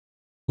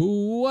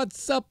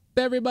What's up,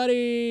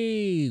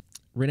 everybody?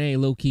 Renee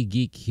Lowkey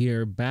Geek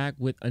here, back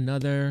with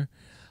another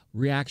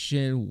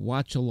reaction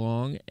watch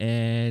along,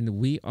 and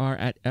we are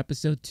at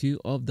episode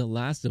 2 of The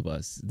Last of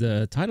Us.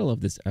 The title of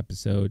this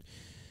episode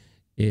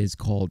is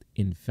called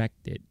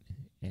Infected,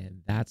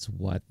 and that's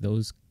what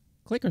those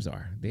clickers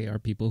are. They are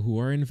people who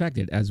are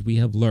infected, as we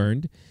have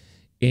learned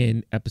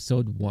in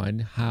episode 1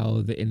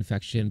 how the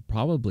infection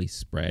probably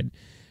spread.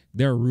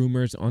 There are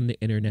rumors on the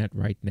internet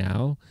right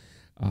now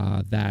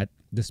that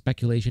the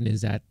speculation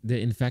is that the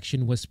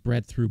infection was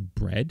spread through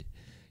bread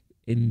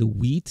in the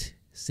wheat,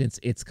 since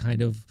it's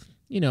kind of,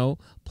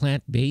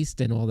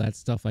 plant-based and all that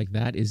stuff like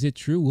that. Is it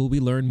true? Will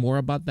we learn more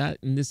about that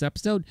in this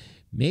episode?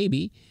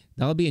 Maybe.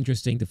 That'll be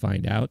interesting to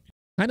find out.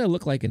 Kind of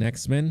look like an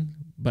X-Men,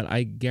 but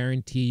I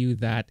guarantee you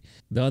that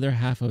the other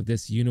half of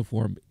this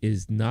uniform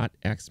is not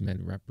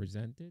X-Men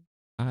represented.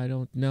 I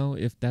don't know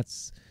if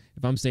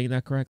I'm saying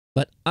that correct,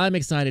 but I'm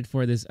excited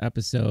for this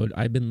episode.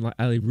 I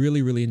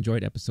really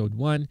enjoyed episode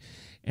 1,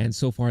 and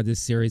so far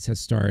this series has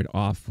started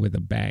off with a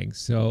bang.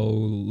 So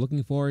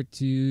looking forward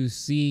to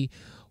see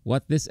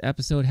what this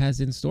episode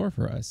has in store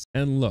for us.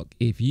 And look,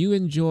 if you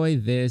enjoy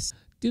this,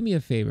 do me a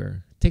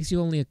favor. Takes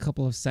you only a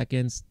couple of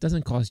seconds,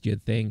 doesn't cost you a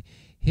thing.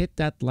 Hit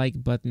that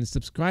like button,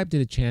 subscribe to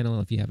the channel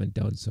if you haven't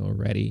done so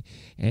already,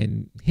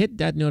 and hit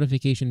that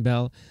notification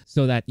bell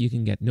so that you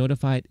can get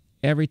notified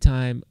every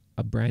time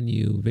a brand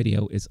new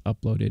video is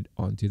uploaded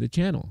onto the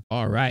channel.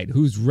 All right,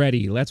 who's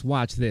ready? Let's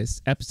watch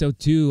this. Episode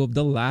 2 of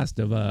The Last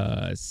of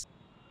Us.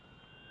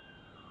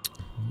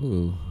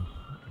 Ooh.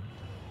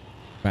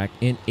 Back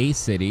in a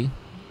city.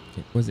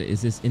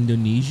 Is this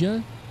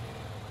Indonesia?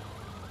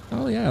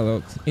 Oh yeah,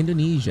 look,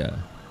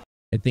 Indonesia.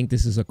 I think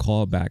this is a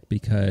callback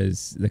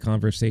because the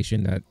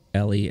conversation that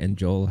Ellie and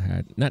Joel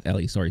had, not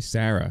Ellie, sorry,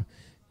 Sarah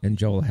and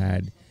Joel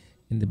had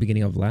in the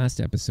beginning of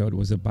last episode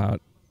was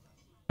about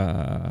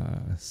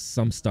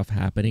some stuff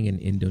happening in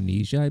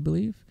Indonesia, I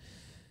believe.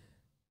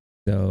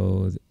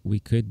 So we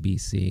could be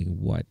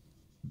seeing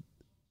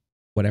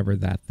whatever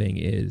that thing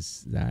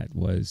is that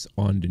was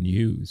on the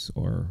news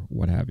or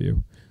what have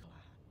you.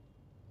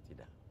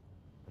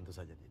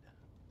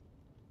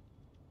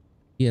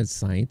 He is a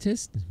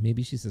scientist?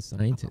 Maybe she's a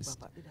scientist.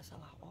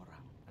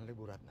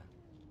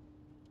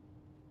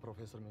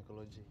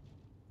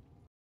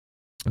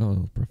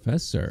 Oh,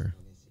 professor.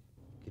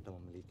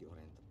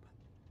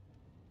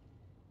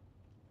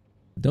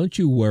 Don't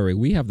you worry,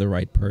 we have the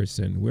right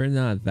person. We're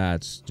not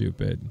that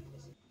stupid.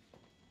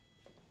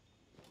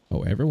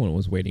 Oh, everyone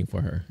was waiting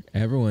for her.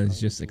 Everyone's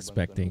just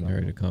expecting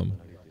her to come.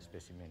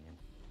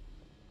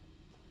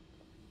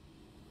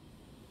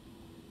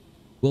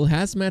 Will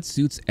hazmat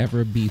suits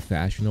ever be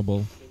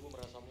fashionable?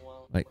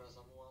 Like,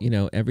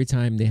 every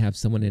time they have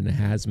someone in a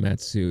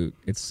hazmat suit,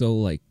 it's so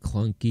like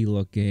clunky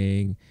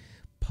looking,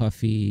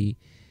 puffy.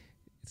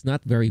 It's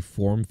not very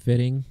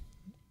form-fitting.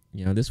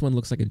 This one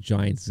looks like a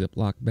giant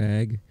Ziploc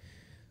bag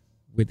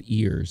with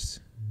ears.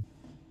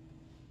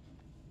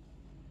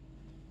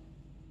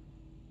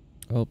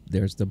 Oh,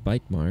 there's the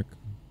bike mark.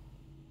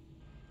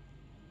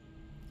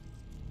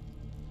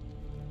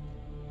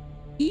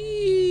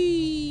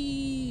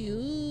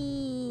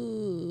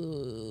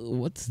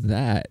 What's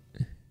that?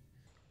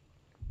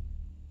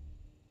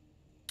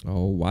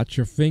 Oh, watch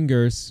your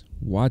fingers.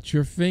 Watch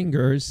your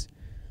fingers.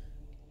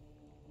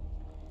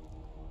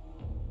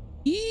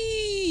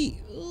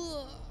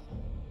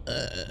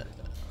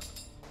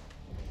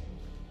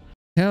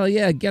 Hell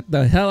yeah, get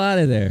the hell out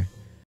of there.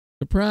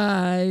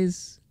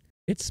 Surprise!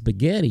 It's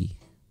spaghetti.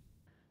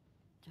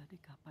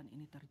 Jadi kapan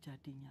ini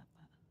terjadinya,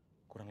 Pak?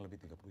 Kurang lebih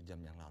 30 jam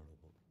yang lalu,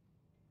 Bu.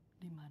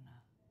 Di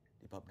mana?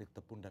 Di pabrik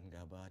tepung dan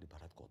gabah di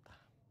barat kota.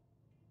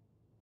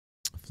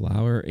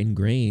 Flour and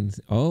grains.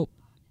 Oh,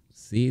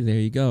 see,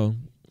 there you go.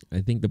 I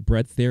think the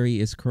bread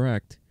theory is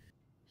correct.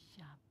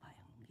 Siapa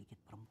yang menggigit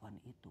perempuan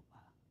itu,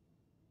 Pak?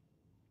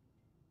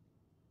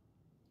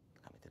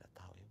 Kami tidak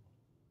tahu, ya, Bu.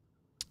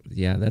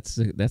 Yeah,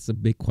 that's a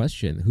big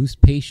question. Who's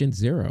patient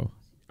zero?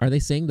 Are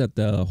they saying that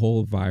the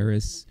whole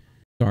virus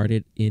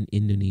started in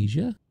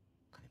Indonesia?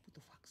 Kami butuh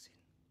vaksin.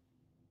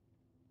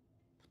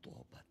 Butuh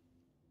obat.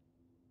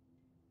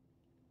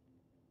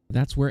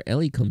 That's where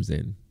Ellie comes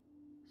in.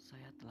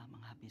 Saya telah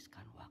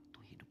menghabiskan waktu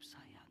hidup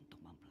saya untuk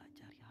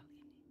mempelajari hal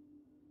ini.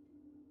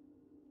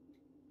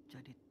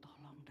 Jadi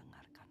tolong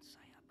dengarkan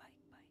saya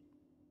baik-baik.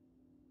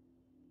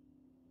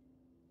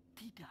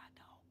 Tidak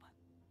ada obat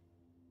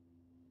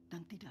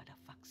dan tidak ada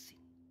vaksin.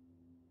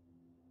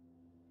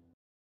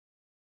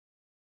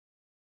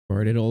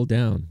 Burn it all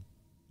down.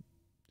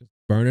 Just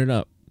burn it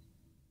up.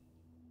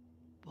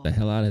 The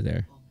hell out of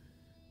there.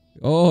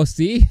 Oh,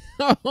 see?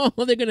 Oh,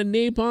 they're gonna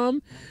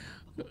napalm.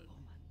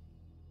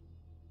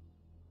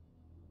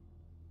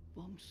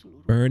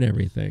 Burn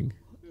everything.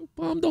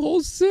 Bomb the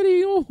whole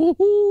city.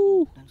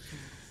 Oh,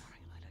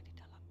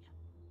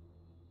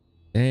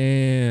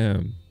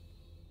 damn.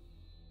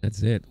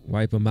 That's it.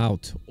 Wipe them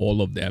out.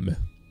 All of them.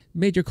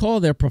 Major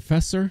call there,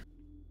 Professor.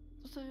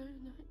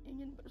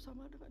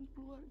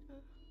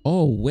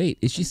 Oh, wait.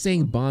 Is she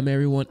saying bomb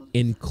everyone,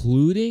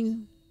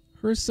 including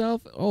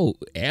herself? Oh,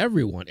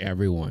 everyone.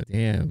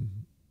 Damn,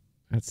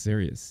 that's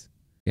serious.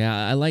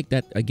 Yeah, I like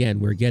that. Again,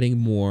 we're getting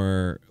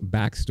more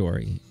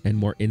backstory and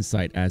more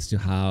insight as to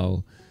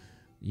how,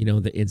 you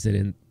know, the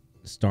incident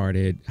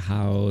started,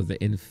 how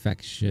the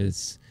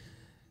infectious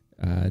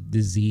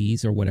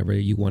disease or whatever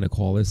you want to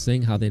call this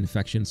thing, how the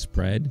infection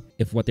spread.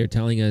 If what they're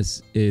telling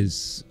us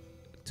is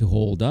to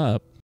hold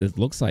up, it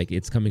looks like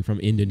it's coming from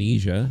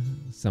Indonesia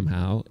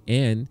somehow,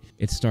 and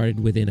it started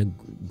within a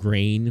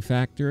grain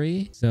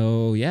factory.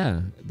 So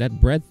yeah, that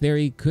bread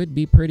theory could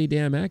be pretty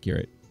damn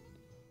accurate.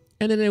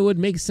 And then it would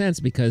make sense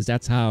because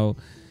that's how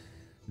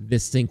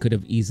this thing could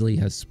have easily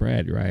has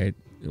spread, right?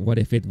 What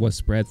if it was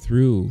spread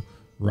through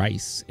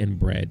rice and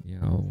bread? You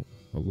know,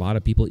 a lot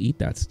of people eat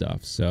that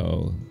stuff,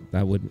 so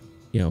that would,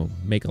 you know,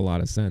 make a lot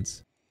of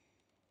sense.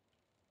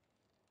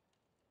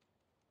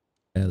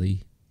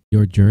 Ellie,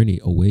 your journey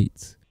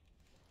awaits.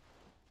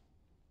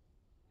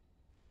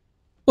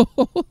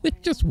 Oh, they're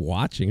just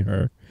watching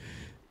her.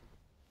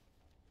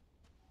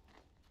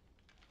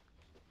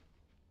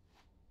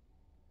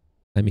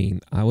 I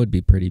mean, I would be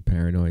pretty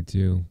paranoid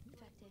too.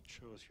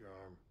 Show us your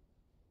arm.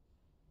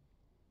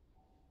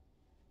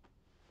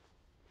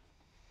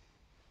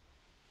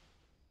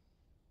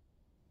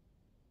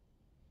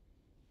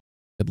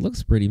 It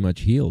looks pretty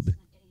much healed.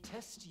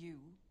 Test you?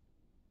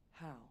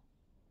 How?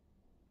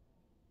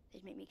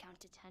 They'd make me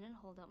count to 10 and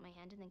hold out my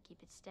hand and then keep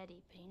it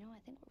steady. But you know, I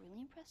think what really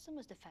impressed them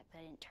was the fact that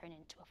I didn't turn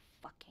into a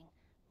fucking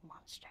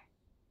monster.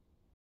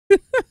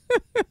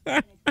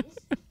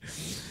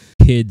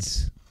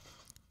 Kids.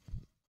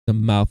 The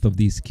mouth of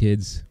these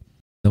kids.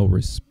 No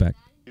respect.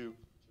 Oh,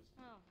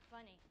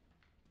 funny.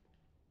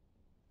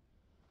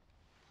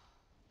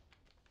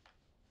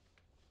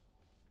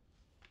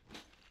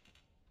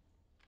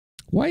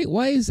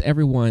 Why is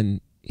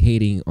everyone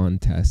hating on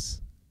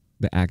Tess,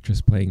 the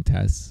actress playing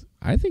Tess?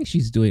 I think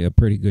she's doing a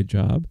pretty good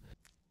job.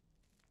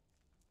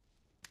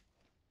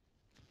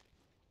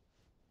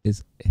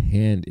 His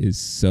hand is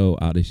so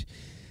out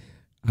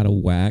of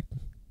whack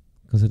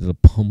because of the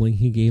pummeling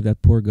he gave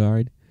that poor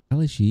guard. How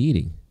is she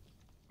eating?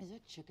 Is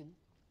that chicken?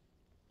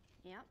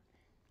 Yep.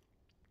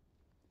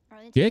 Or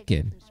they take it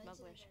Chicken? from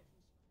smugglers.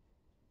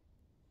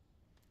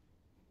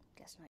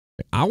 Guess not.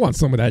 I want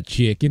some of that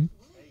chicken.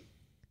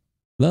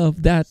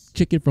 Love that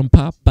chicken from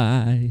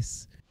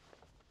Popeyes.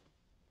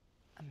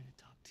 I'm gonna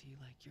talk to you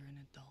like you're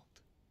an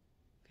adult,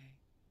 okay?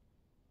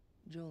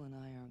 Joel and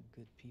I aren't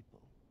good people.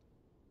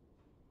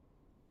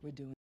 We're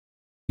doing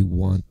You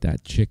want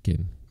that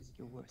chicken. because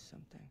you're worth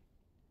something,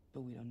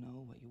 but we don't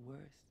know what you're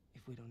worth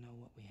if we don't know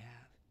what we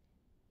have.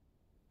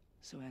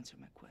 So answer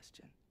my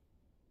question.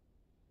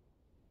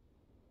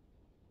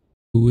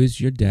 Who is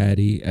your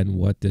daddy and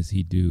what does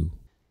he do?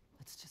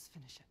 Let's just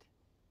finish it.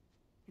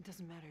 It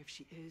doesn't matter if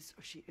she is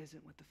or she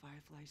isn't what the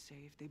Fireflies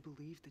say. If they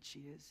believe that she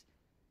is,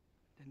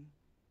 then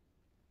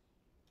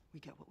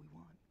we get what we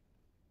want.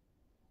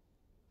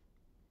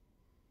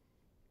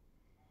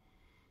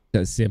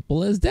 As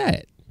simple as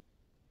that.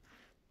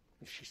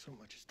 If she so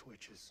much as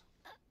twitches.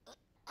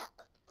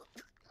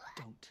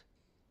 Don't.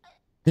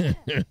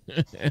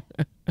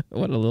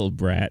 What a little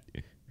brat.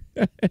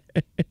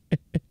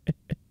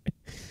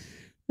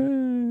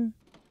 Can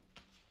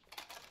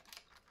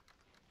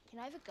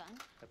I have a gun?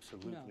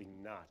 Absolutely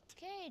not.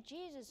 Okay,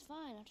 Jesus,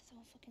 fine. I'll have to throw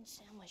a fucking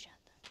sandwich at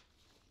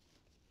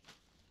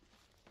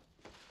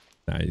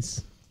them.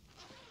 Nice.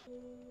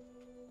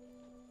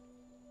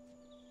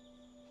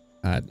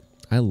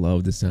 I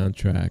love the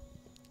soundtrack.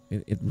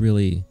 It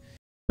really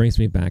brings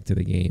me back to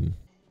the game.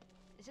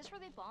 Is this where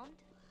they bombed?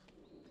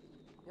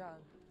 Yeah,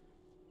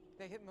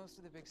 they hit most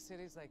of the big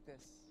cities like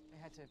this. They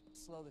had to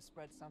slow the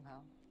spread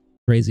somehow.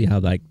 Crazy how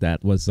like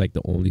that was like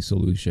the only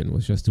solution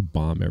was just to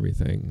bomb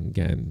everything.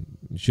 Again,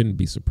 you shouldn't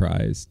be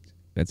surprised.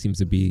 That seems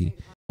to be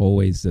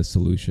always the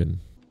solution.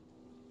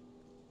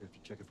 We have to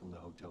check it from the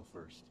hotel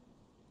first.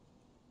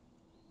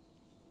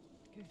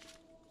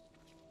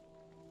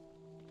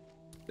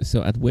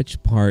 So at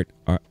which point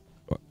are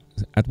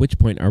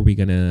we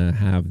gonna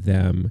have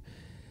them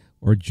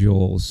or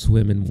Joel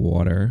swim in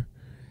water,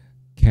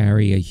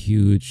 carry a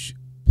huge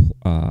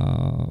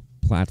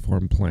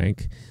platform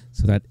plank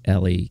so that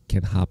Ellie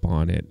can hop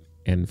on it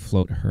and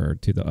float her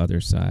to the other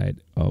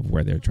side of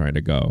where they're trying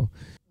to go?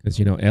 Because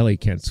you know Ellie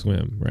can't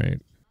swim, right?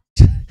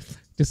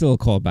 Just a little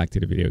call back to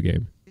the video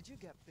game. Did you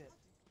get bit?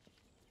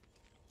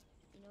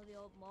 You know the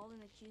old mall in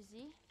the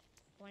QZ?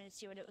 Wanted to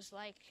see what it was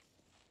like.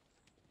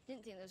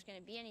 Didn't think there was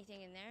gonna be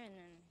anything in there, and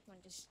then one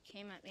just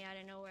came at me out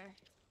of nowhere.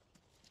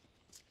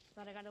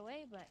 Thought I got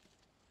away, but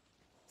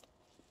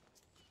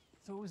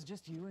So it was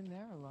just you in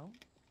there alone?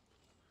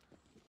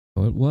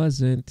 Oh, it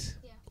wasn't.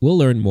 Yeah. We'll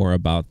learn more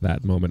about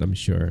that moment, I'm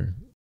sure.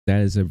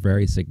 That is a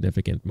very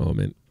significant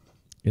moment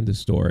in the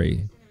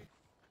story.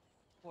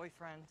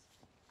 Boyfriend.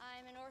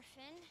 I'm an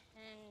orphan,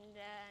 and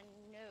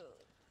no.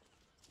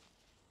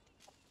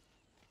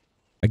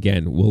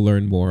 Again, we'll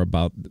learn more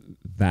about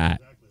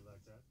that,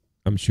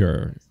 I'm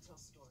sure,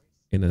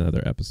 in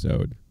another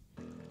episode.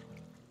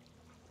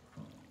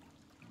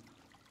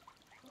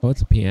 Oh,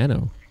 it's a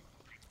piano.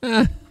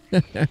 Ah,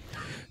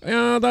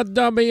 Oh, the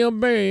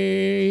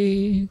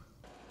WB.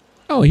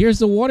 Oh, here's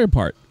the water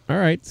part. All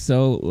right,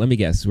 so let me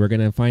guess. We're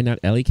going to find out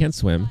Ellie can't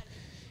swim.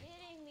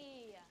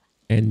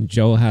 And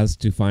Joe has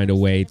to find a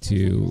way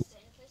to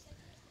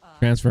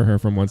transfer her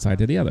from one side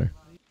to the other.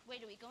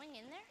 Wait, are we going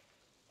in there?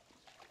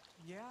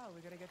 Yeah,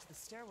 we gotta get to the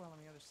stairwell on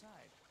the other side.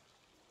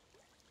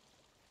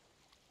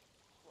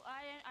 Well,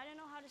 I don't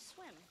know how to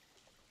swim.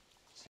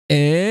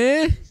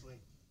 Eh?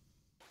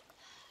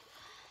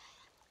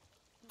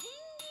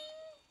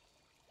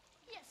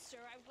 Yes, sir.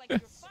 I would like your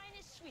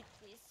finest sweet,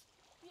 please.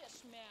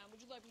 Yes, ma'am.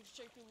 Would you like me to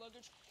check your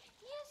luggage?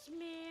 Yes,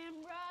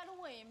 ma'am. Right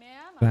away,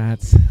 ma'am.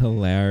 That's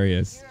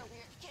hilarious. You're a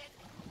weird kid.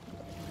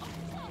 Oh,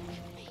 fuck.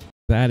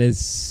 That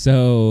is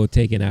so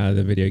taken out of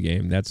the video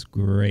game. That's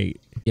great.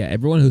 Yeah,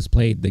 everyone who's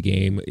played the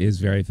game is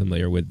very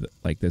familiar with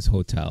like this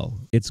hotel.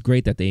 It's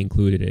great that they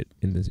included it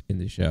in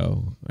the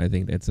show. I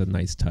think that's a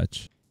nice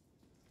touch.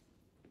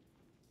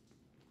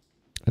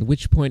 At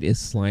which point is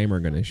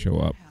Slimer gonna show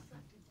up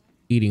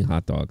eating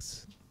hot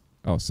dogs?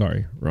 Oh,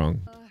 sorry,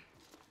 wrong. It's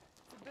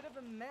a bit of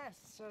a mess,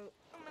 so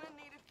I'm gonna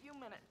need a few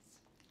minutes.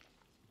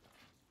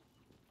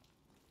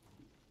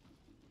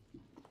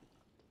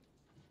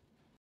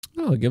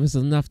 Oh, give us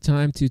enough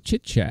time to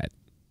chit chat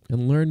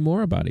and learn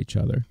more about each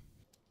other.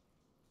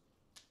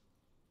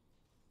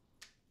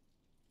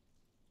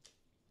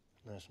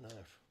 Nice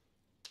knife.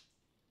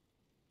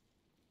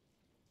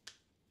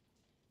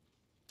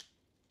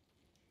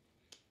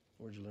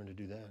 Where'd you learn to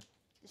do that?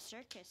 The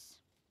circus.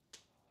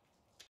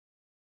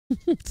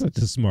 Such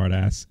a smart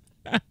ass.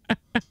 A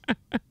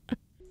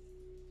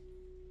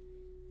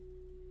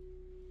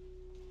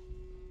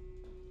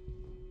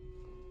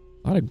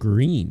lot of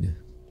green.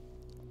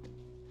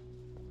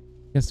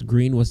 Guess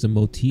green was the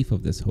motif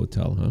of this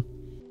hotel, huh?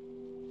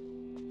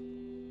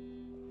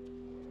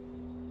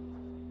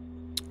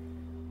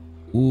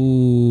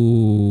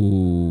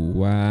 Ooh,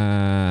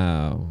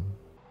 wow.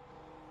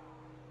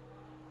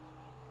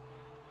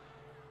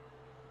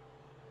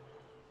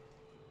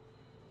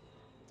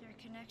 They're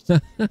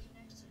connected.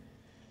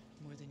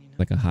 More than you know.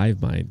 Like a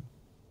hive mind.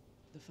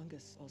 The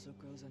fungus also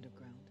grows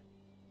underground.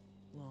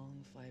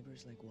 Long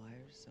fibers like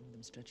wires, some of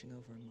them stretching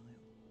over a mile.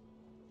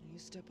 You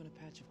step on a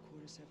patch of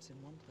cordyceps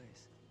in one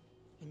place,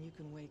 and you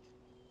can wake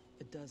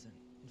a dozen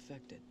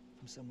infected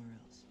from somewhere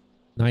else.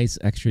 Nice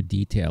extra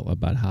detail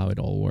about how it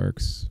all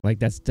works. Like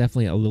that's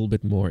definitely a little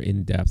bit more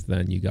in depth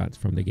than you got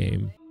from the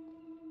game.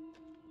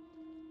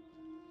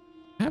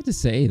 I have to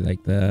say,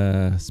 like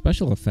the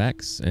special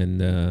effects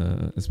and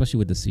especially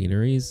with the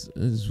sceneries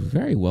is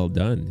very well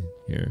done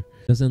here.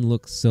 Doesn't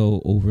look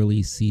so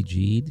overly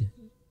CG'd.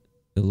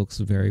 It looks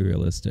very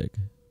realistic.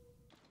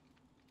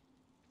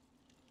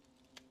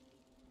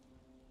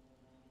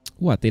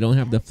 What, they don't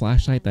have the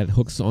flashlight that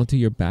hooks onto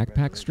your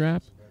backpack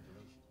strap?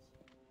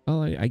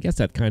 Well, I guess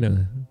that kind of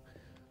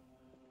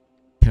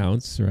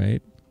counts,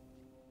 right?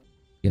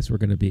 Guess we're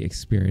going to be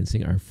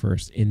experiencing our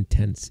first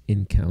intense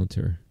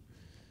encounter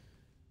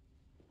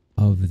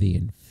of the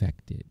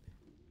infected.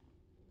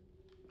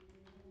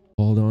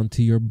 Hold on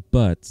to your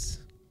butts.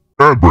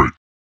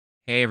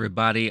 Hey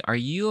everybody, are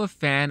you a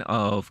fan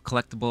of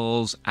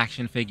collectibles,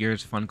 action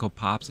figures, Funko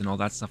Pops, and all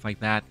that stuff like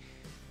that?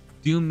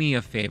 Do me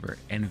a favor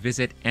and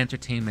visit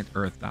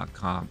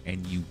entertainmentearth.com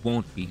and you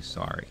won't be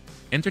sorry.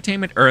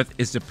 Entertainment Earth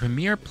is the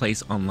premier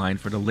place online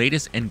for the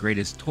latest and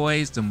greatest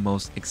toys, the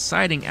most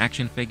exciting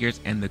action figures,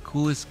 and the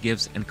coolest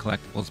gifts and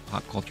collectibles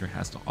pop culture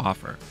has to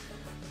offer.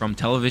 From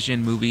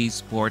television, movies,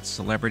 sports,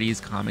 celebrities,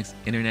 comics,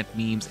 internet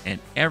memes, and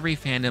every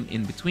fandom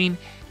in between,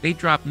 they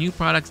drop new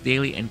products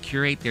daily and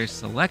curate their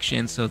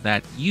selection so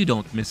that you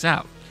don't miss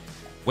out.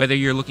 Whether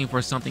you're looking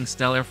for something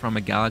stellar from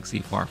a galaxy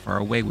far, far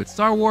away with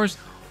Star Wars,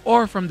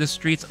 or from the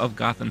streets of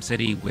Gotham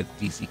City with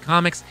DC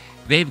Comics,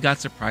 they've got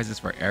surprises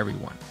for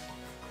everyone.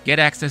 Get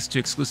access to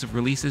exclusive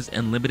releases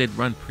and limited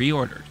run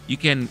pre-orders. You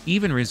can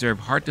even reserve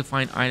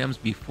hard-to-find items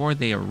before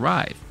they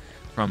arrive.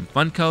 From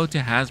Funko to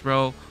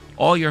Hasbro,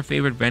 all your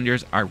favorite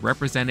vendors are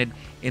represented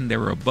in their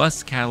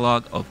robust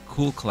catalog of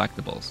cool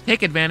collectibles.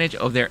 Take advantage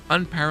of their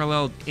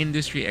unparalleled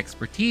industry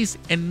expertise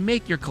and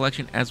make your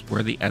collection as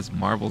worthy as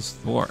Marvel's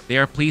Thor. They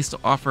are pleased to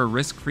offer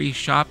risk-free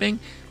shopping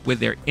with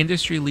their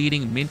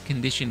industry-leading mint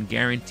condition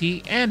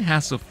guarantee and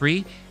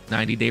hassle-free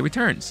 90-day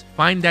returns.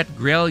 Find that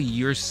grail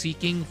you're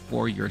seeking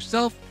for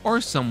yourself or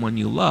someone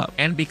you love.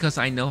 And because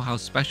I know how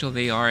special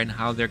they are and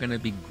how they're going to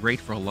be great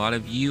for a lot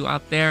of you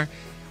out there,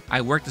 I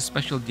worked a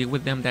special deal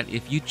with them that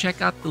if you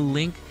check out the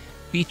link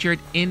featured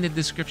in the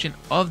description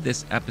of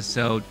this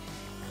episode,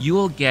 you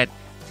will get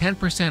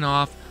 10%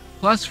 off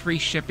plus free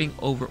shipping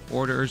over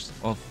orders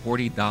of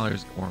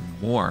 $40 or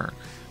more.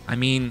 I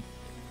mean,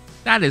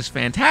 that is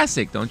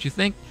fantastic, don't you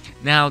think?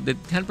 Now, the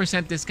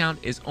 10% discount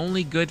is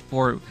only good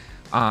for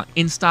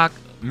in-stock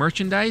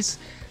merchandise,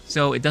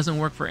 so it doesn't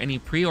work for any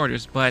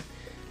pre-orders, but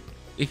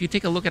if you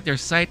take a look at their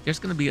site, there's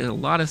going to be a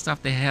lot of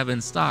stuff they have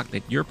in stock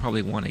that you'll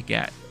probably want to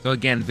get. So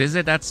again,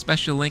 visit that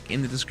special link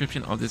in the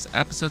description of this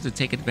episode to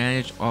take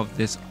advantage of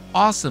this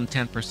awesome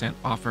 10%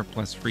 offer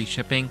plus free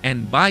shipping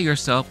and buy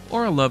yourself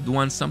or a loved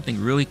one something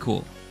really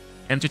cool.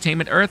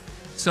 Entertainment Earth,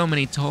 So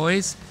many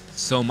toys,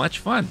 so much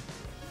fun.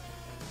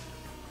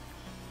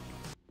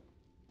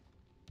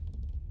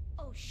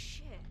 Oh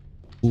shit.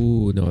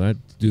 Ooh, no,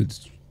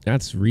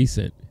 that's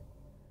recent.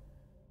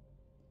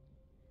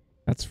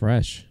 That's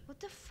fresh. What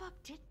the fuck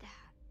did that?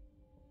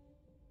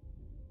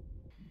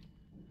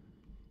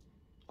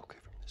 Okay,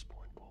 from this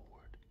point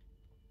forward,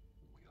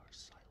 we are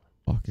silent.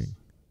 Walking.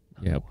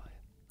 Not Yep. quiet.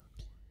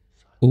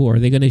 Ooh, are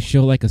they gonna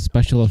show like a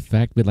special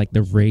effect with like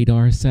the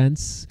radar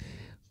sense?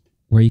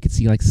 Where you could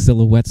see like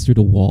silhouettes through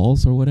the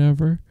walls or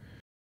whatever?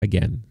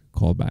 Again,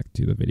 call back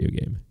to the video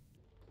game.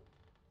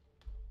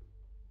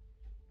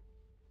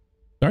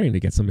 Starting to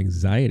get some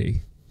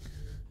anxiety.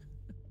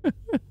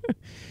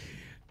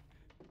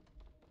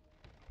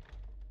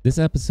 This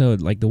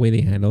episode, like the way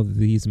they handle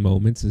these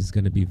moments is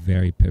going to be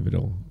very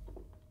pivotal.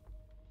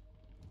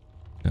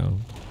 No.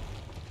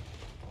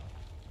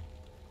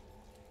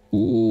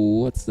 Ooh,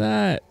 what's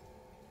that?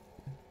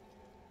 Is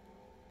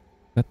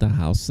that the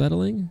house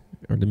settling?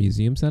 Or the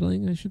museum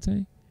settling, I should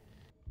say?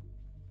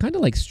 Kind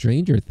of like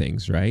Stranger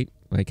Things, right?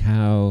 Like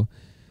how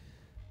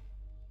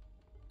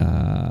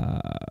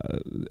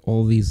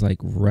all these like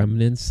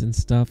remnants and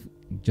stuff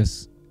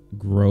just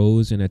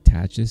grows and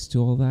attaches to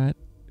all that,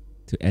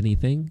 to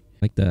anything.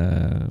 Like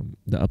the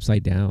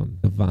upside down,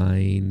 the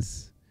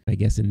vines, I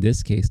guess in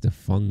this case, the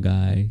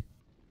fungi.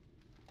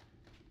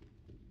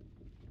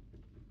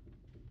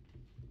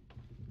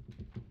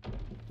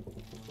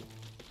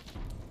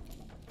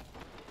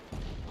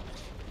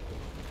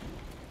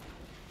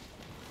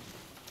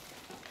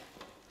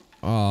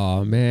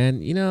 Oh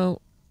man, you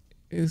know,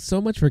 it's so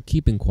much for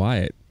keeping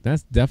quiet.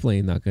 That's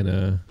definitely not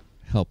gonna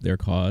help their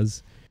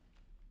cause.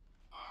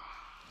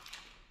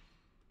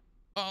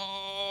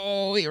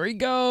 Oh, here we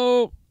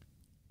go.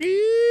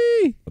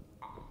 Eee!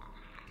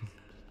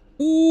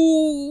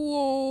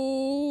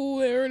 Ooh,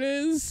 there it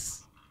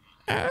is.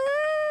 Ah!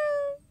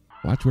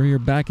 Watch where you're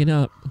backing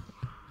up.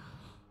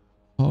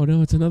 Oh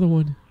no, it's another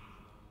one.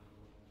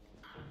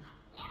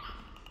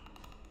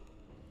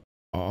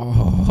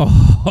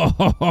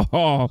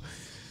 Oh,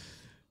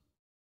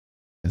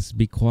 just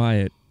be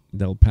quiet.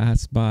 They'll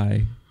pass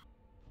by.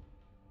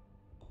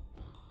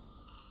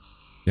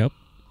 Yep.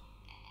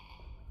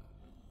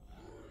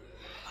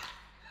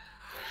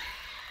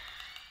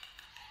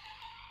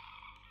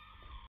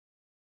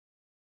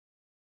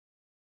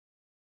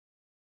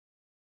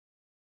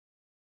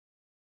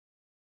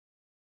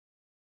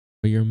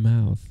 For your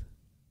mouth.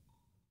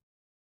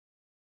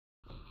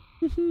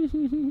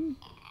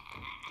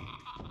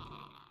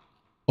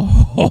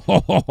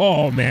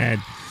 Oh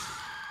man.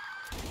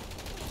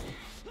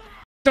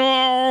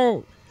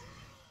 Oh.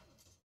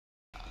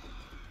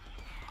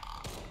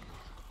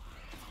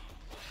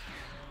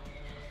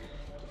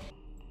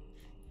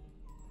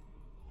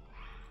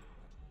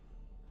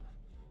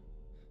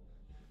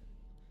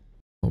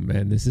 Oh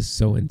man, this is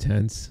so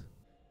intense.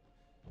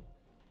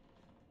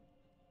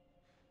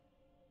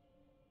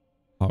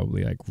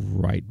 Probably like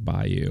right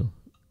by you.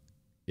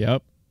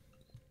 Yep.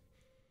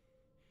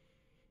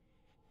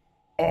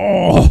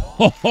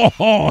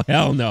 Oh,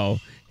 hell no.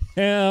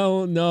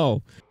 Hell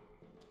no.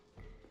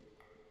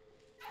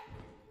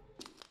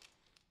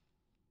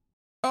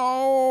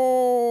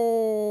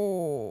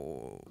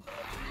 Oh.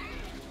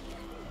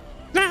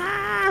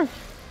 Ah!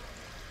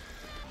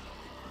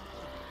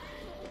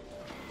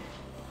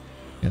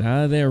 Get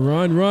out of there.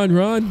 Run, run,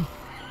 run.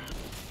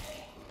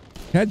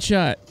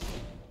 Headshot.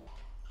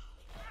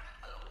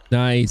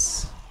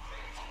 Nice.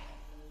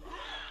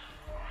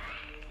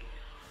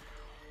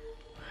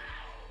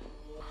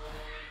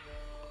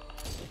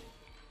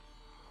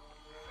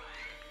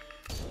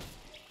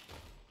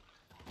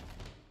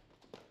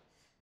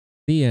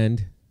 The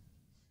end.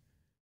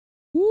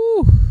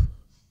 Woo.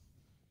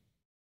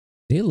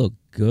 They look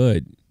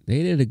good.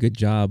 They did a good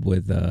job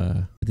with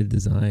the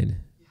design,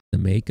 the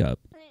makeup.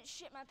 I didn't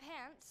shit my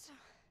pants.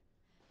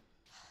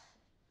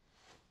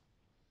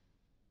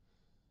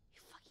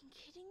 You fucking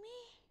kidding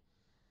me?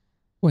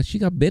 What, she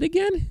got bit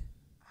again?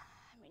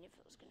 I mean, if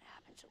it was gonna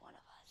happen to one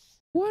of us.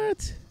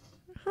 What?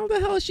 How the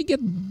hell did she get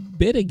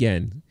bit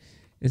again?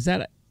 Is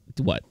that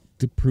what?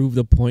 To prove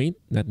the point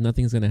that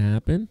nothing's gonna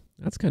happen?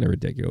 That's kind of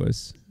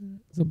ridiculous.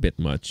 It's a bit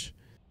much.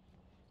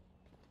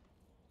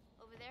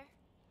 Over there?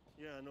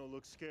 Yeah, I know,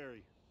 looks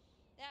scary.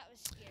 That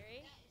was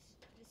scary.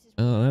 This is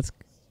Oh, that's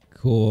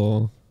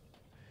cool.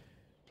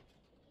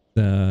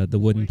 The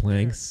wooden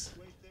planks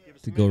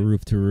to go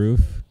roof to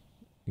roof.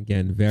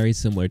 Again, very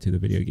similar to the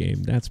video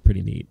game. That's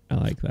pretty neat. I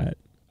like that.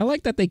 I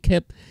like that they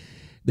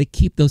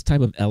keep those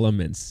type of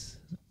elements.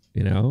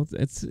 You know,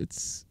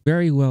 it's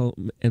very well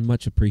and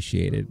much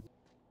appreciated.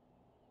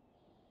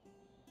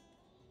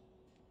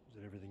 Is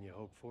it everything you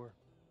hoped for?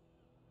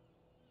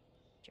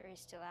 jury's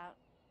still out.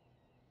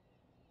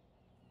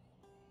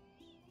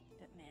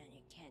 But man,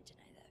 you can't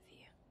deny that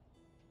view.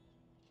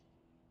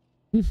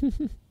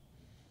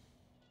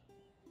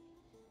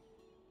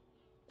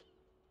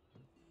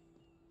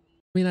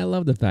 I mean, I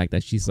love the fact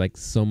that she's like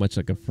so much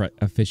like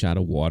a fish out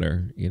of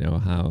water, you know,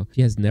 how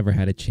she has never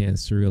had a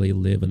chance to really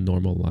live a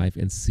normal life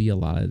and see a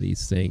lot of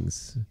these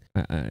things.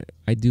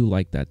 I do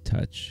like that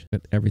touch,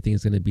 that everything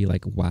is going to be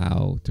like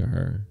wow to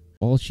her.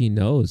 All she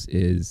knows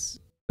is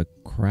the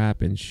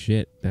crap and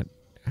shit that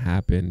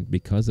happened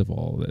because of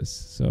all this.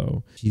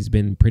 So she's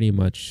been pretty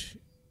much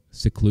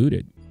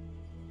secluded.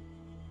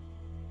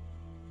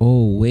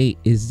 Oh, wait,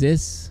 is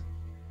this?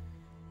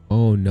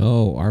 Oh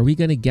no, are we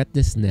going to get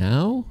this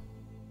now?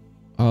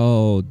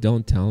 Oh,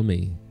 don't tell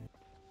me.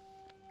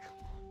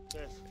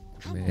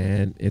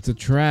 Man, it's a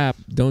trap.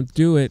 Don't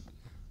do it.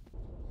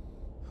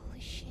 Holy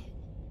shit.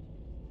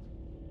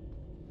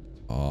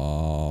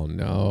 Oh,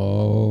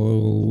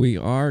 no. We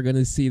are going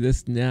to see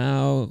this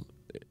now.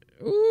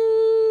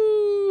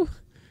 Ooh.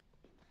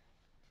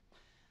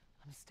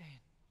 I'm staying.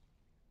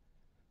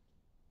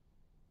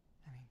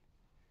 I mean,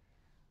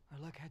 our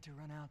luck had to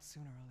run out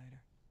sooner or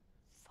later.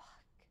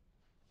 Fuck.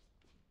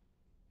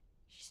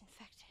 She's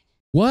infected.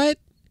 What?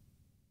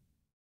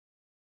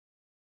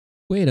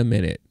 Wait a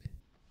minute.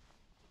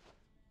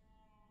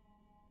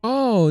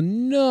 Oh,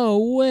 no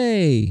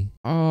way.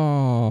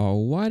 Oh,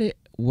 what it?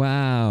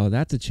 Wow,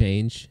 that's a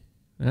change.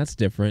 That's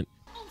different.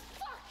 Oh,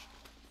 fuck!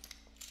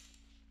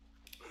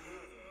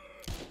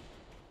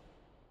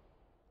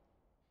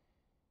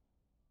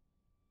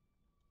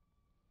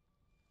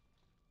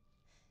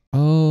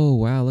 Oh,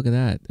 wow, look at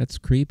that. That's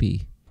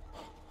creepy.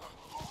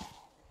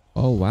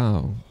 Oh,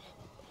 wow.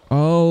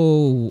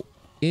 Oh,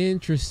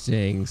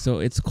 interesting. So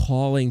it's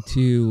calling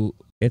to,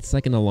 it's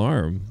like an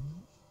alarm.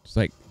 It's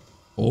like,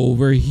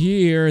 over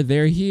here,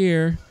 they're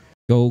here.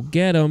 Go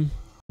get them.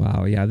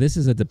 Wow, yeah, this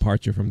is a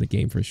departure from the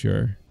game for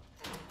sure.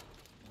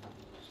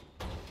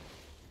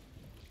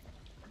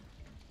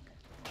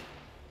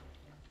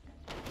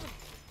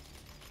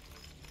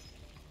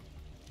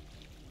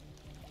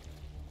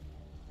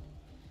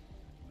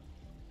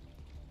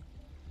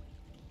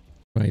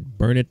 Right,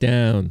 burn it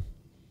down.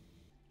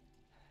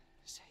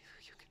 Say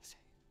who you can say.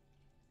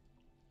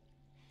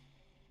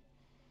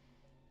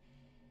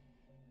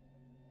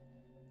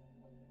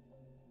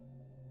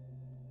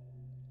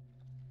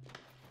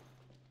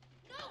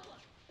 No!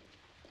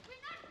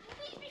 We're not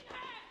leaving her!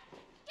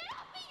 Get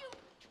off me, you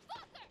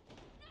fucker!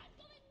 Not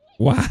going with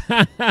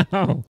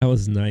Wow, that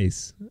was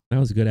nice. That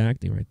was good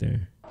acting right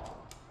there.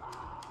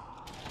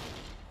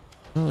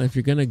 Well, if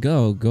you're gonna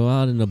go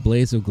out in a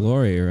blaze of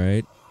glory,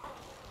 right?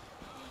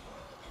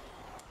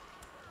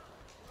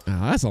 Oh,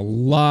 that's a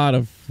lot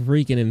of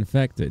freaking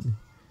infected.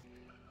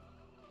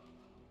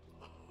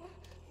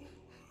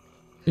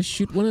 Just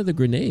shoot one of the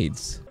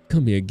grenades.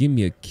 Come here, give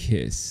me a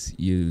kiss,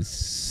 you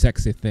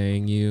sexy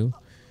thing, you.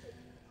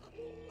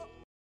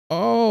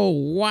 Oh,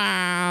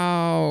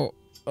 wow.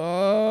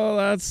 Oh,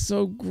 that's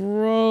so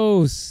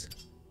gross.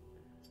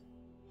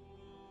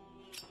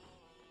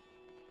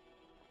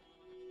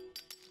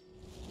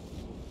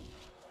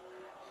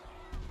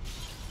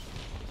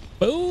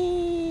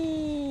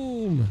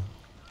 Boom.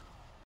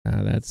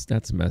 Ah,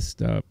 that's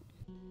messed up.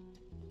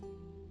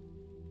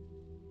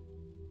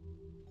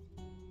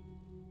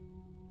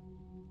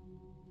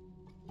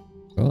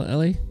 Well,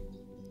 Ellie,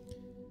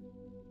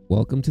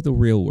 welcome to the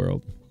real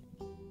world.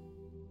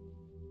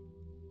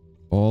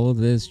 All of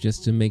this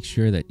just to make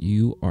sure that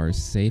you are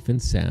safe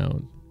and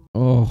sound.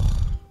 Oh,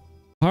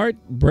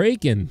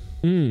 heartbreaking.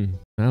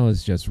 That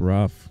was just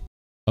rough.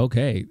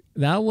 Okay,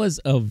 that was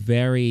a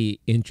very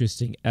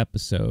interesting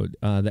episode.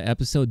 The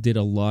episode did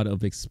a lot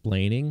of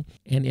explaining,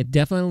 and it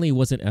definitely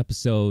was an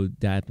episode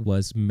that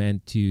was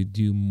meant to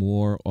do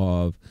more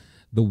of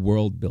the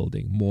world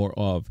building, more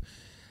of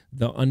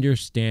the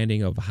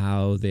understanding of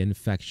how the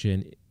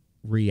infection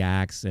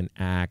reacts and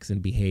acts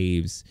and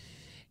behaves,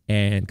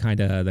 and kind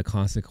of the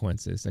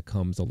consequences that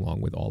comes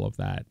along with all of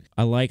that.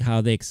 I like how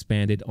they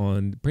expanded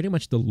on pretty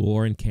much the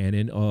lore and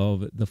canon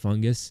of the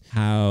fungus,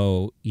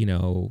 how, you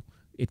know,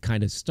 it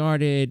kind of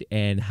started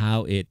and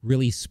how it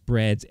really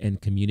spreads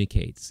and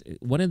communicates.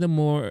 One of the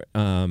more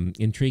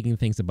intriguing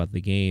things about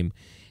the game,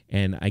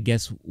 and I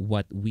guess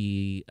what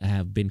we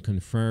have been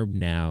confirmed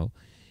now,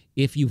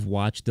 if you've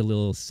watched the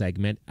little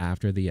segment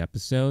after the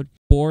episode,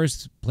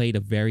 spores played a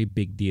very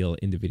big deal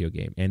in the video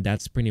game. And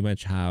that's pretty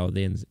much how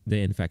the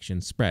infection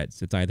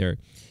spreads. It's either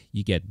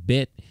you get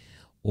bit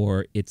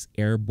or it's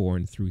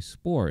airborne through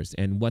spores.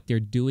 And what they're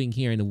doing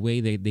here, and the way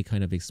they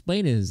kind of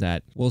explain it, is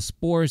that, well,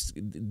 spores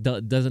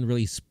doesn't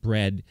really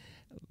spread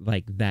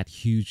like that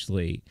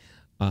hugely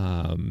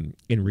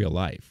in real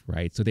life,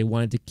 right? So they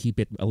wanted to keep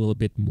it a little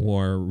bit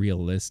more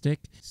realistic.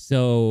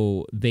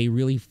 So they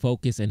really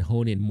focus and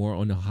hone in more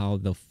on how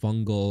the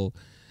fungal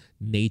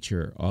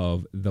nature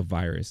of the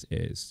virus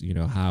is, you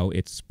know, how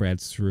it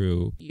spreads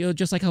through, you know,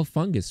 just like how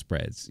fungus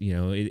spreads, you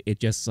know, it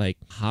just like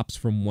hops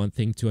from one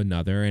thing to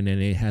another, and then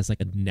it has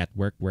like a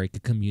network where it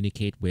could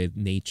communicate with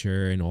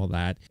nature and all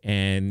that.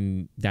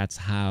 And that's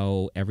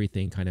how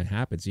everything kind of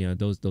happens, you know,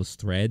 those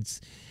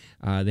threads,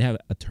 they have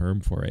a term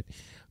for it.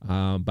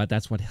 But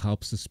that's what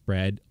helps the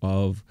spread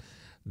of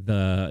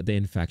the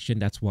infection.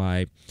 That's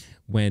why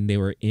when they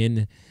were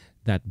in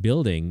that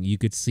building, you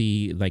could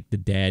see like the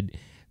dead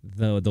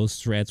those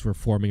threads were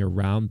forming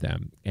around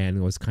them, and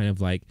it was kind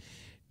of like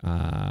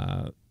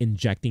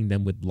injecting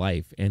them with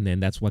life, and then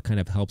that's what kind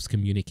of helps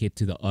communicate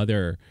to the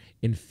other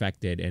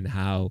infected and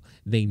how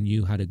they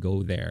knew how to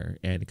go there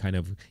and kind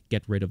of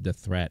get rid of the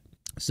threat.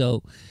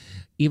 So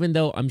even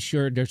though I'm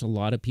sure there's a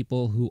lot of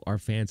people who are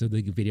fans of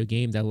the video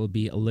game that will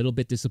be a little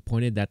bit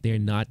disappointed that they're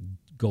not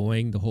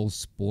going the whole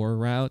spore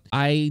route,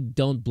 I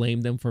don't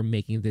blame them for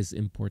making this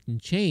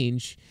important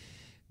change,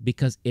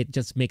 because it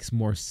just makes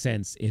more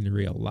sense in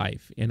real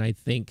life. And I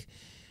think,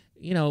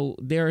 you know,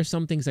 there are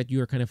some things that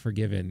you are kind of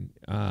forgiven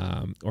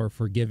or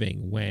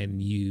forgiving when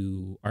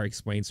you are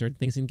explaining certain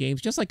things in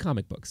games, just like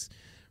comic books,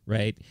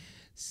 right?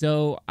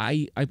 So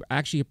I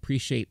actually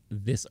appreciate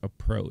this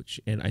approach,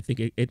 and I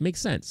think it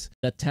makes sense.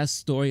 The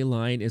Tess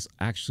storyline is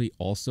actually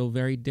also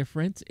very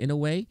different in a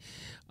way,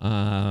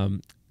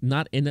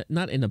 not in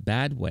a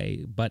bad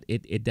way, but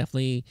it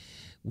definitely,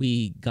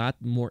 we got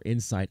more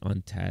insight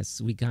on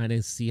Tess. We kind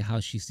of see how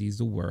she sees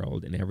the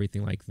world and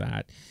everything like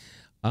that.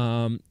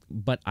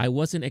 But I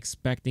wasn't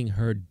expecting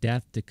her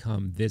death to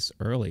come this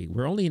early.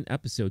 We're only in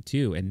episode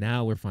 2, and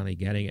now we're finally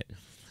getting it.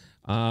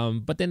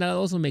 But then that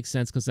also makes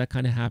sense because that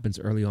kind of happens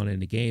early on in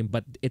the game,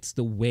 but it's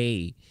the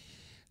way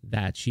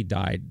that she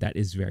died that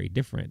is very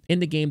different. In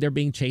the game, they're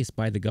being chased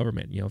by the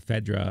government, you know,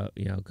 Fedra,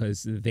 you know,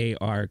 because they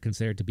are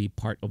considered to be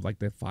part of like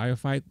the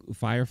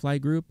Firefly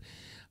group,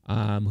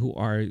 who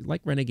are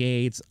like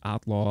renegades,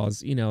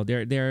 outlaws, you know,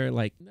 they're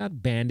like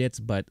not bandits,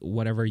 but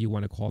whatever you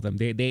want to call them.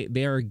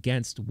 They are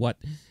against what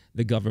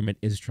the government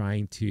is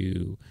trying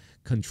to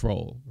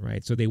control,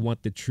 right? So they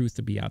want the truth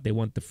to be out. They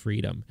want the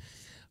freedom.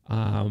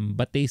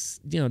 But they,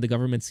 you know, the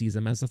government sees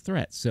them as a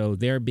threat, so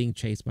they're being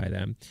chased by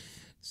them.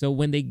 So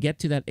when they get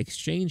to that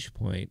exchange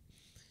point,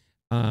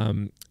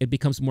 it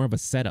becomes more of a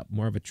setup,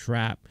 more of a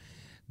trap,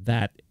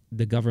 that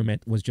the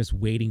government was just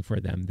waiting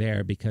for them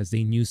there because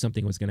they knew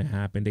something was going to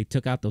happen. They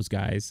took out those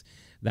guys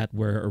that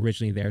were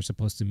originally there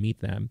supposed to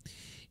meet them.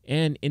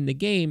 And in the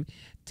game,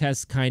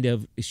 Tess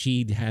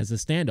she has a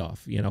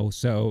standoff, you know,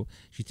 so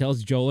she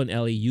tells Joel and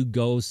Ellie, you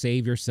go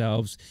save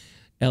yourselves.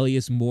 Ellie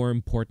is more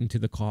important to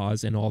the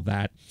cause and all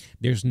that.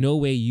 There's no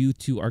way you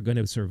two are going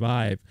to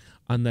survive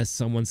unless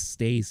someone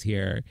stays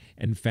here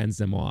and fends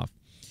them off.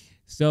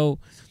 So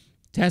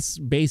Tess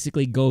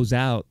basically goes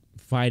out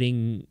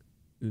fighting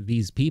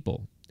these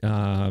people,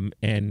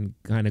 and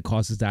kind of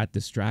causes that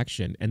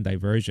distraction and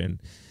diversion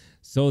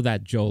so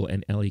that Joel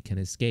and Ellie can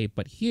escape.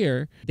 But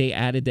here they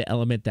added the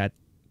element that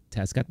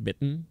Tess got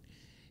bitten,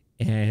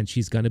 and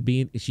she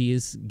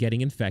is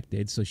getting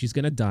infected, so she's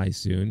gonna die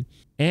soon.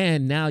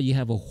 And now you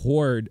have a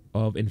horde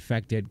of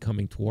infected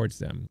coming towards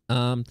them,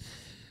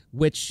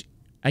 which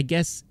I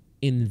guess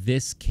in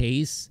this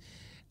case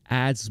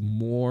adds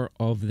more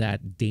of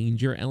that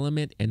danger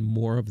element and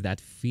more of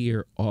that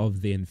fear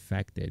of the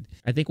infected.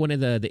 I think one of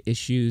the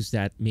issues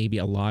that maybe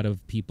a lot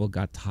of people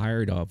got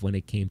tired of when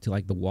it came to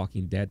like The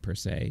Walking Dead per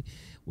se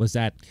was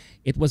that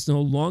it was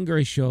no longer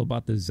a show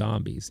about the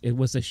zombies. It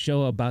was a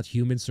show about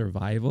human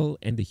survival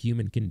and the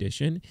human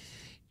condition.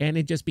 And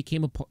it just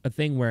became a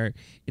thing where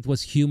it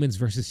was humans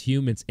versus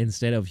humans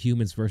instead of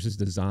humans versus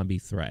the zombie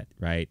threat,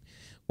 right?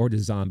 Or the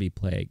zombie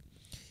plague.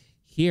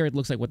 Here, it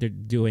looks like what they're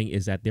doing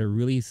is that they're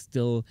really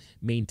still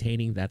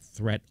maintaining that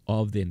threat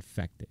of the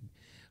infected.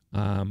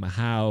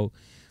 How,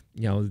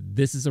 you know,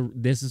 this is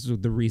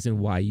the reason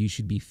why you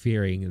should be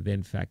fearing the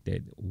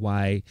infected.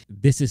 Why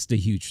this is the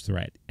huge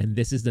threat, and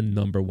this is the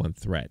number one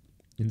threat.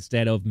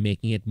 Instead of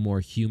making it more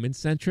human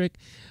centric,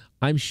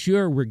 I'm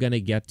sure we're gonna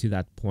get to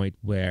that point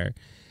where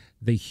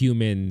the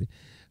human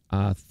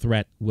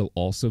threat will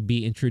also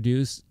be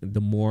introduced.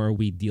 The more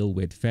we deal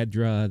with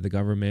Fedra, the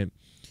government,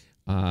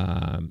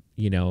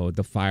 you know,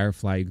 the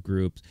Firefly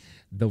groups,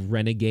 the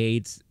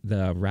renegades,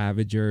 the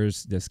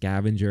ravagers, the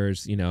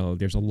scavengers, you know,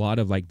 there's a lot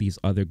of like these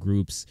other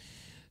groups,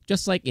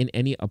 just like in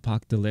any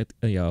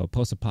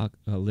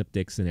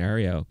post-apocalyptic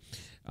scenario.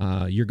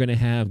 You're going to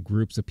have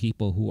groups of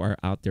people who are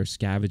out there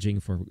scavenging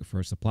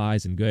for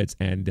supplies and goods,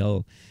 and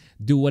they'll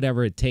do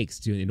whatever it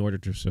takes in order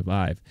to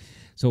survive.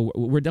 So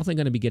we're definitely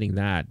going to be getting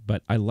that,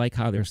 but I like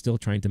how they're still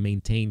trying to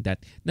maintain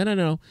that.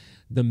 No.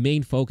 The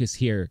main focus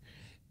here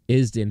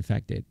is the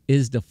infected,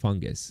 is the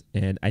fungus.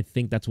 And I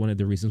think that's one of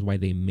the reasons why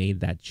they made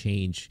that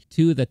change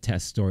to the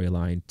Tess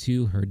storyline,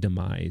 to her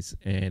demise,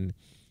 and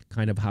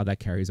kind of how that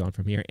carries on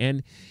from here.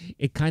 And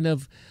it kind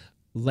of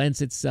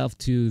lends itself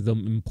to the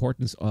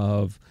importance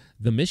of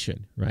the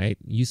mission, right?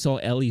 You saw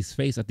Ellie's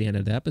face at the end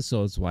of the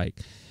episodes, like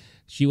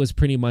she was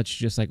pretty much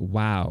just like,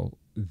 wow,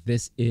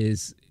 this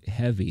is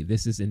heavy,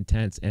 this is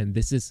intense, and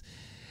this is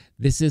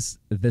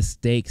the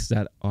stakes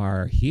that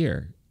are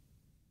here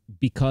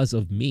because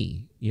of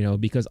me, you know,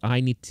 because I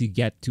need to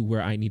get to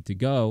where I need to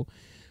go,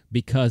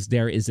 because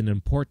there is an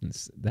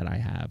importance that I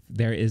have.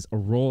 There is a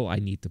role I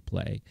need to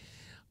play.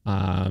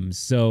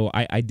 So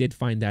I did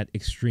find that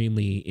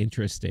extremely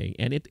interesting,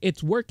 and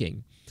it's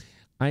working.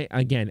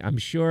 I'm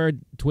sure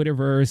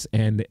Twitterverse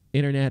and the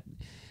internet,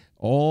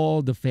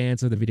 all the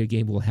fans of the video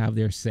game will have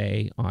their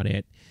say on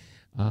it.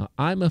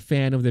 I'm a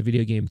fan of the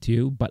video game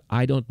too, but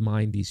I don't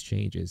mind these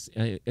changes.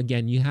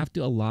 Again, you have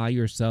to allow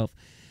yourself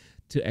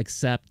to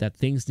accept that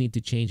things need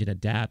to change and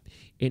adapt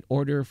in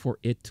order for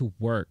it to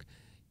work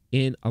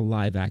in a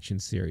live action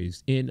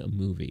series, in a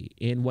movie,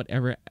 in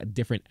whatever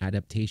different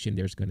adaptation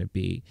there's going to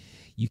be.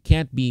 You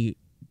can't be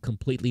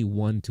completely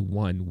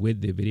one-to-one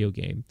with the video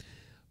game.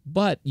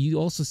 But you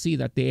also see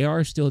that they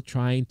are still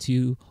trying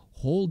to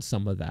hold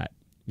some of that.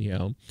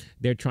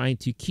 They're trying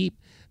to keep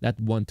that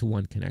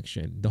one-to-one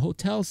connection. The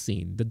hotel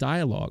scene, the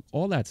dialogue,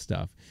 all that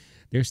stuff.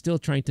 They're still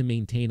trying to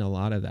maintain a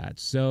lot of that.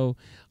 So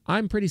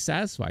I'm pretty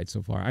satisfied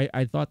so far.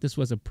 I thought this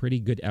was a pretty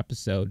good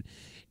episode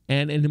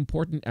and an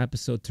important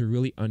episode to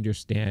really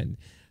understand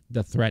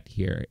the threat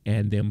here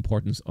and the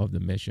importance of the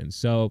mission.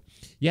 So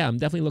yeah, I'm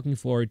definitely looking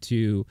forward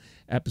to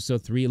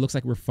episode 3. It looks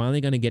like we're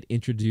finally going to get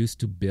introduced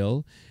to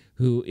Bill,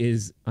 who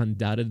is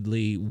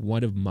undoubtedly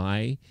one of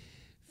my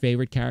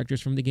favorite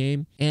characters from the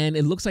game. And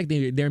it looks like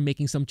they're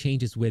making some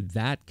changes with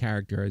that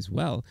character as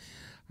well.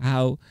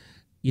 How,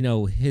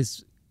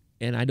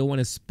 and I don't want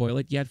to spoil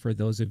it yet for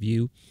those of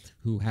you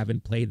who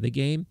haven't played the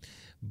game,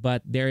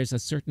 but there is a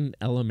certain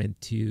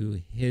element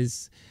to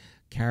his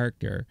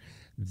character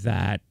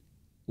that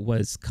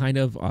was kind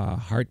of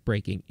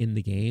heartbreaking in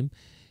the game.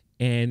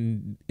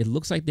 And it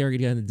looks like they're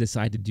going to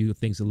decide to do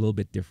things a little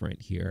bit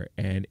different here.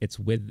 And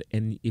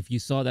if you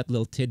saw that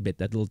little tidbit,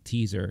 that little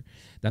teaser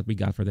that we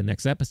got for the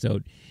next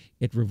episode,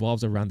 it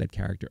revolves around that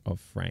character of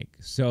Frank.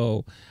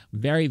 So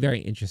very, very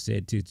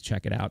interested to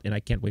check it out. And I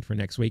can't wait for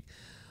next week.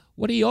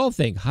 What do you all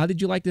think? How did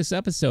you like this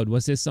episode?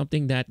 Was this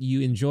something that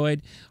you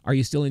enjoyed? Are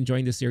you still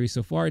enjoying the series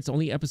so far? It's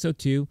only episode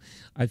 2.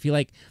 I feel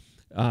like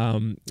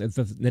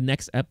the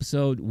next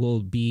episode will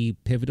be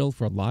pivotal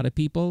for a lot of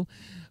people.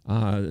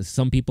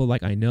 Some people,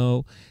 like I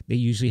know, they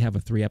usually have a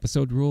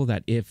 3-episode rule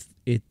that if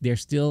they're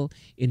still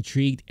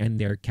intrigued and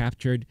they're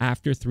captured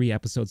after 3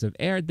 episodes have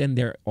aired, then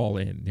they're all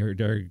in.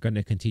 They're going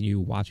to continue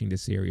watching the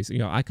series.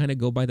 I kind of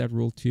go by that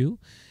rule too.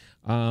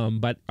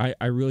 But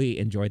I really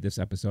enjoyed this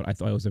episode. I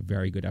thought it was a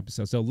very good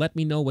episode. So let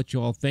me know what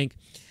you all think.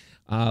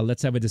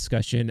 Let's have a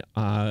discussion.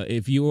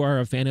 If you are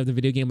a fan of the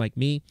video game like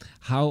me,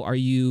 how are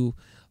you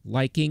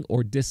liking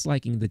or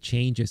disliking the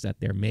changes that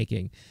they're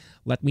making?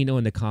 Let me know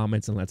in the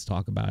comments and let's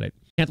talk about it.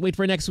 Can't wait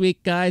for next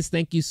week, guys.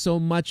 Thank you so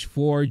much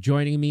for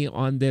joining me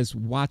on this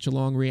watch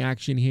along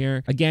reaction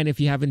here. Again, if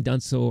you haven't done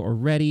so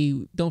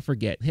already, don't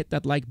forget, hit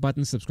that like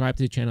button, subscribe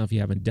to the channel if you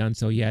haven't done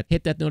so yet.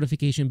 Hit that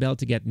notification bell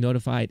to get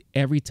notified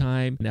every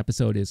time an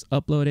episode is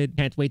uploaded.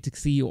 Can't wait to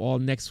see you all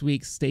next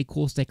week. Stay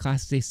cool, stay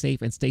classy, stay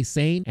safe, and stay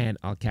sane. And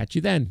I'll catch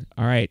you then.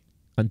 All right.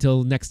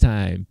 Until next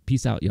time.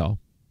 Peace out, y'all.